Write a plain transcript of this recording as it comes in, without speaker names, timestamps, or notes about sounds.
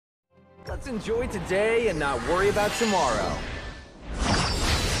Let's enjoy today and not worry about tomorrow.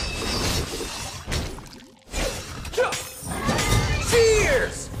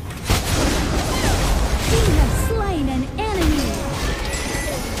 Cheers! You have slain an enemy.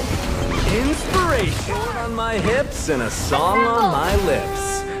 Inspiration! Sword on my hips and a song on my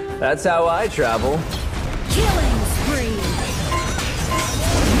lips. That's how I travel. Killing spree.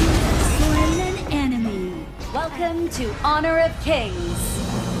 You have slain an enemy. Welcome to Honor of Kings.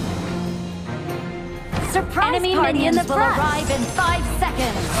 Surprise Enemy party in minions the will front. arrive in 5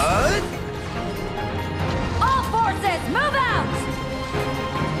 seconds. All forces, move out!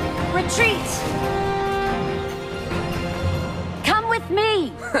 Retreat! Come with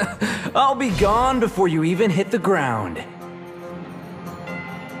me! I'll be gone before you even hit the ground.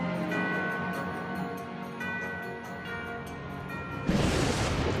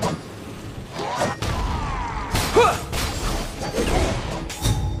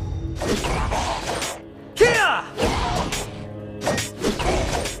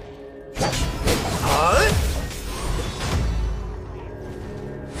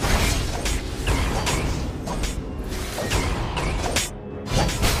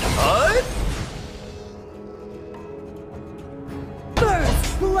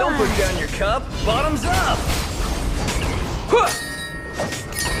 Don't put down your cup. Bottoms up.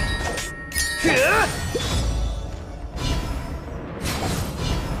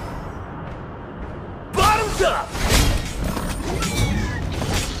 Bottoms up.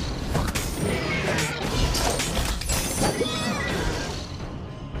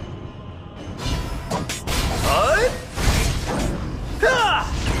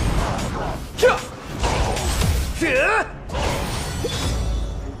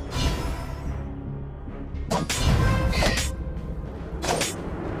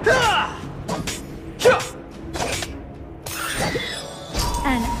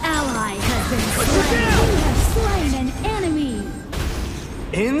 An ally has been slain. You have slain an enemy.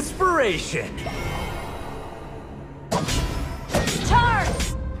 Inspiration. Charge!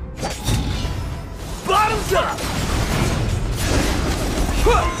 Bottoms up.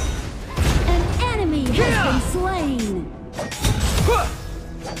 An enemy has been slain.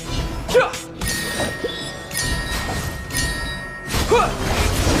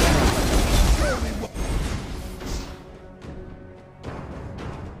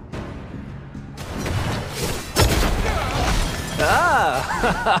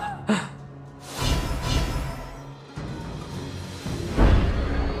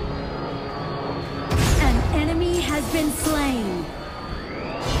 An enemy has been slain.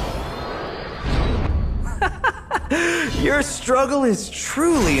 Your struggle is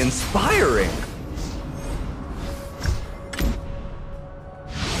truly inspiring.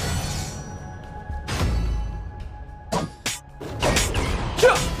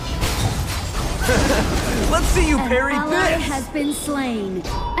 Let's see you parry An ally this. has been slain.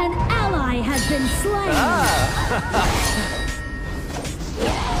 An ally has been slain.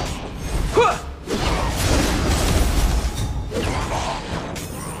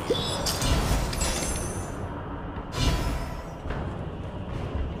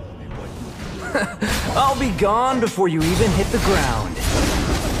 I'll be gone before you even hit the ground.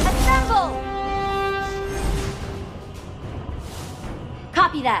 Assemble!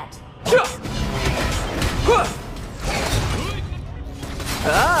 Copy that.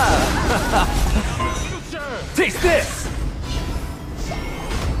 Taste this!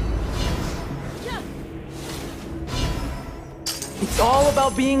 It's all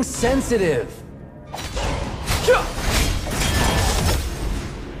about being sensitive.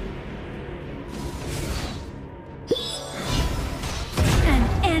 An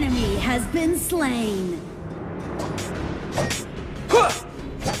enemy has been slain.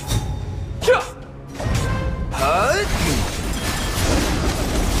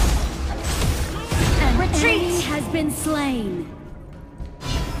 An enemy has been slain.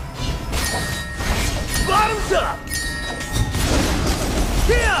 Bottoms up!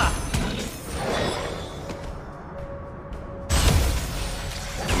 Yeah!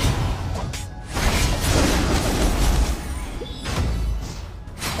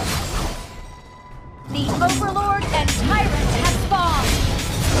 The Overlord and Tyrant have spawned.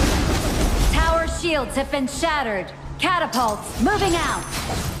 Tower shields have been shattered. Catapults moving out.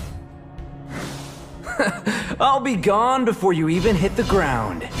 I'll be gone before you even hit the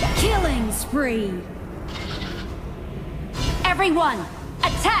ground. Killing spree. Everyone,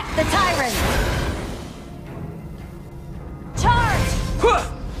 attack the Tyrant. Charge!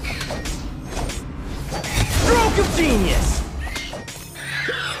 Stroke of genius!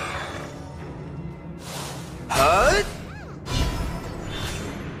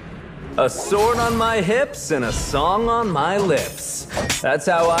 A sword on my hips and a song on my lips. That's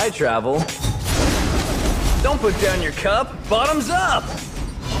how I travel. Don't put down your cup. Bottoms up!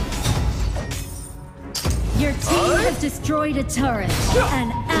 Your team has destroyed a turret.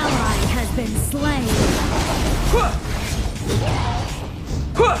 An ally has been slain.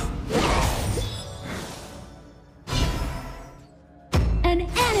 An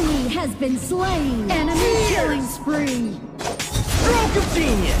enemy has been slain. Enemy killing spree. Stroke of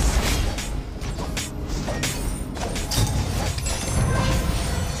genius!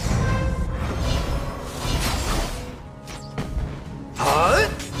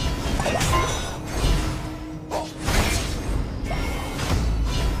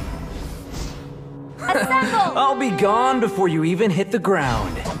 Assemble! I'll be gone before you even hit the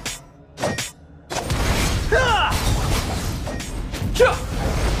ground.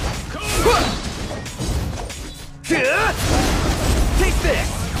 Take this!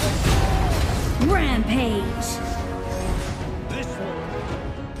 Rampage.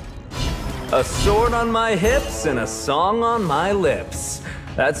 A sword on my hips and a song on my lips.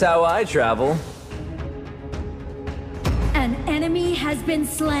 That's how I travel. An enemy has been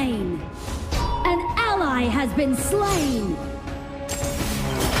slain. An ally has been slain.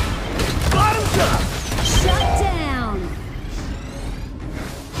 Bottoms up! Shut down.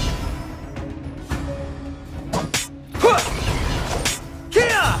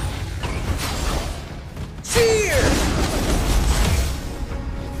 Kia! Cheers!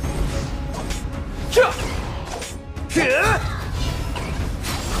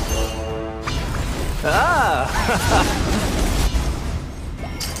 Ah!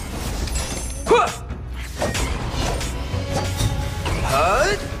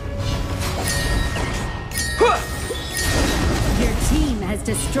 Your team has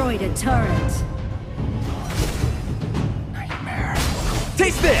destroyed a turret. Nightmare.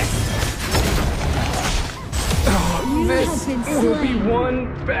 Taste this! You have This been will be slain.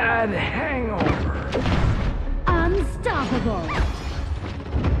 one bad hangover. Unstoppable.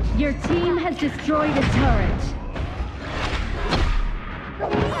 Your team has destroyed a turret.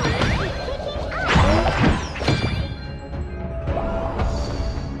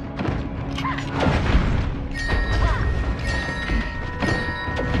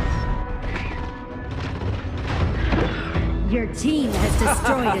 Your team has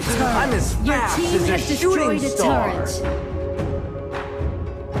destroyed a turret. I'm as Your fast team as a has shooting destroyed a star. turret.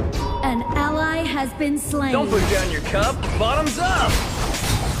 An ally has been slain. Don't put down your cup. Bottoms up!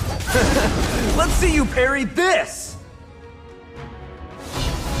 Let's see you parry this!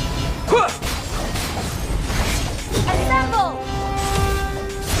 Assemble!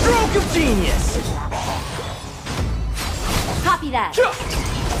 Stroke of genius! Copy that.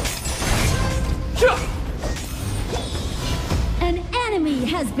 An enemy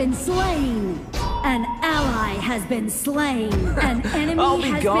has been slain. An ally has been slain. An enemy I'll be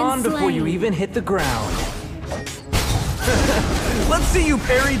has gone been slain. before you even hit the ground. Let's see you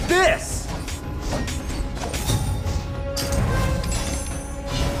parry this!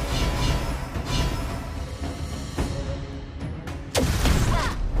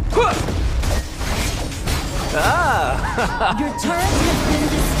 Ah! Your turret has been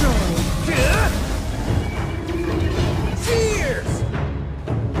destroyed. Cheers!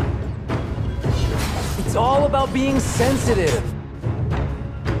 It's all about being sensitive.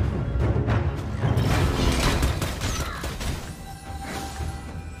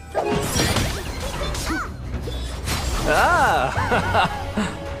 Ah!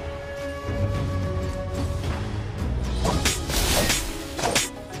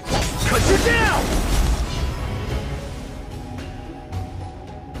 Cut you down!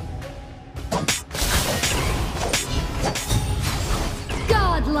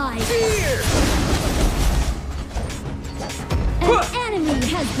 Godlike. Cheers! An enemy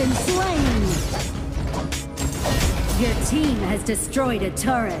has been slain. Your team has destroyed a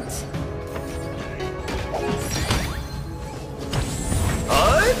turret.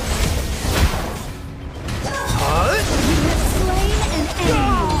 You have slain an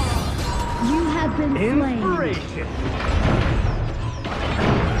enemy. You have been slain. Inspiration!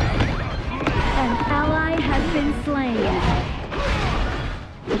 An ally has been slain.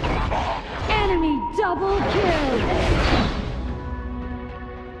 Enemy double kill.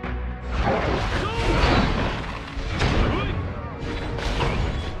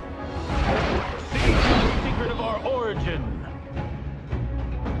 Secret of our origin.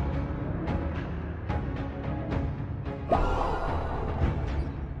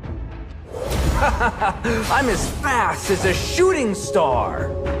 I'm as fast as a shooting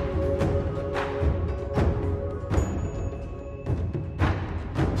star!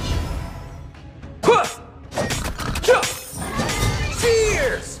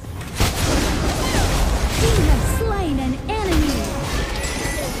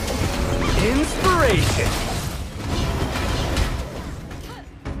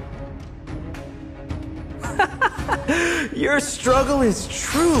 Your struggle is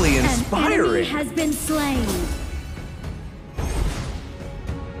truly An enemy inspiring. has been slain.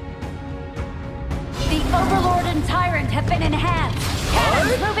 The Overlord and Tyrant have been enhanced.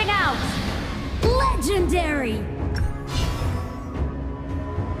 Cannons moving out. Legendary.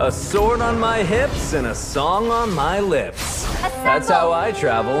 A sword on my hips and a song on my lips. That's how I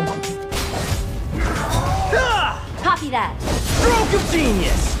travel. Ah! Copy that. Stroke of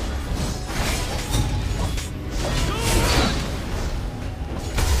genius!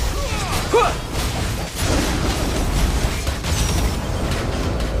 Huh!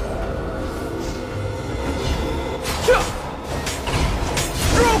 Chuh!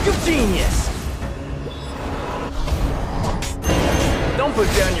 Stroke of genius! Don't put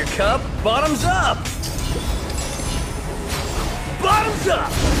down your cup. Bottoms up! Bottoms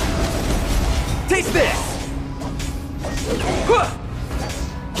up! Taste this! Huh!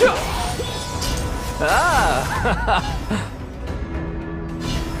 Chuh! Ah!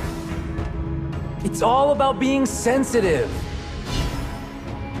 It's all about being sensitive.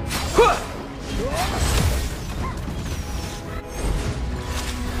 Huh!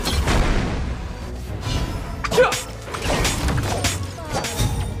 Chuh!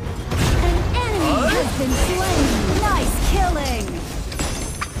 An enemy has been slain. Nice killing.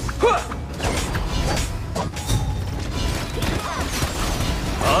 Huh!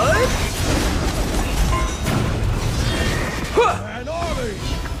 Huh! An army!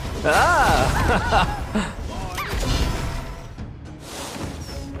 Ah!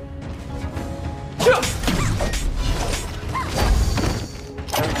 Chuh!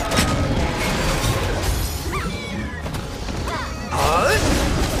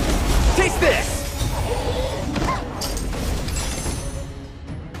 Taste this!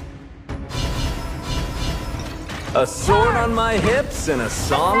 A sword on my hips and a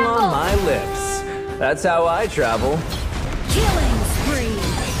song on my lips. That's how I travel. Killing spree.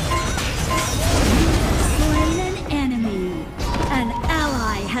 Slain an enemy. An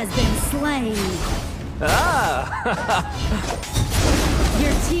ally has been slain. Ah!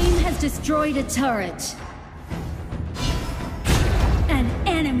 Your team has destroyed a turret. An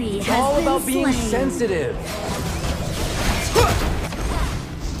enemy It's has all been about slain. being sensitive.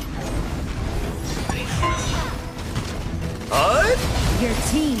 Your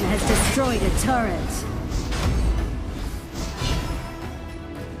team has destroyed a turret.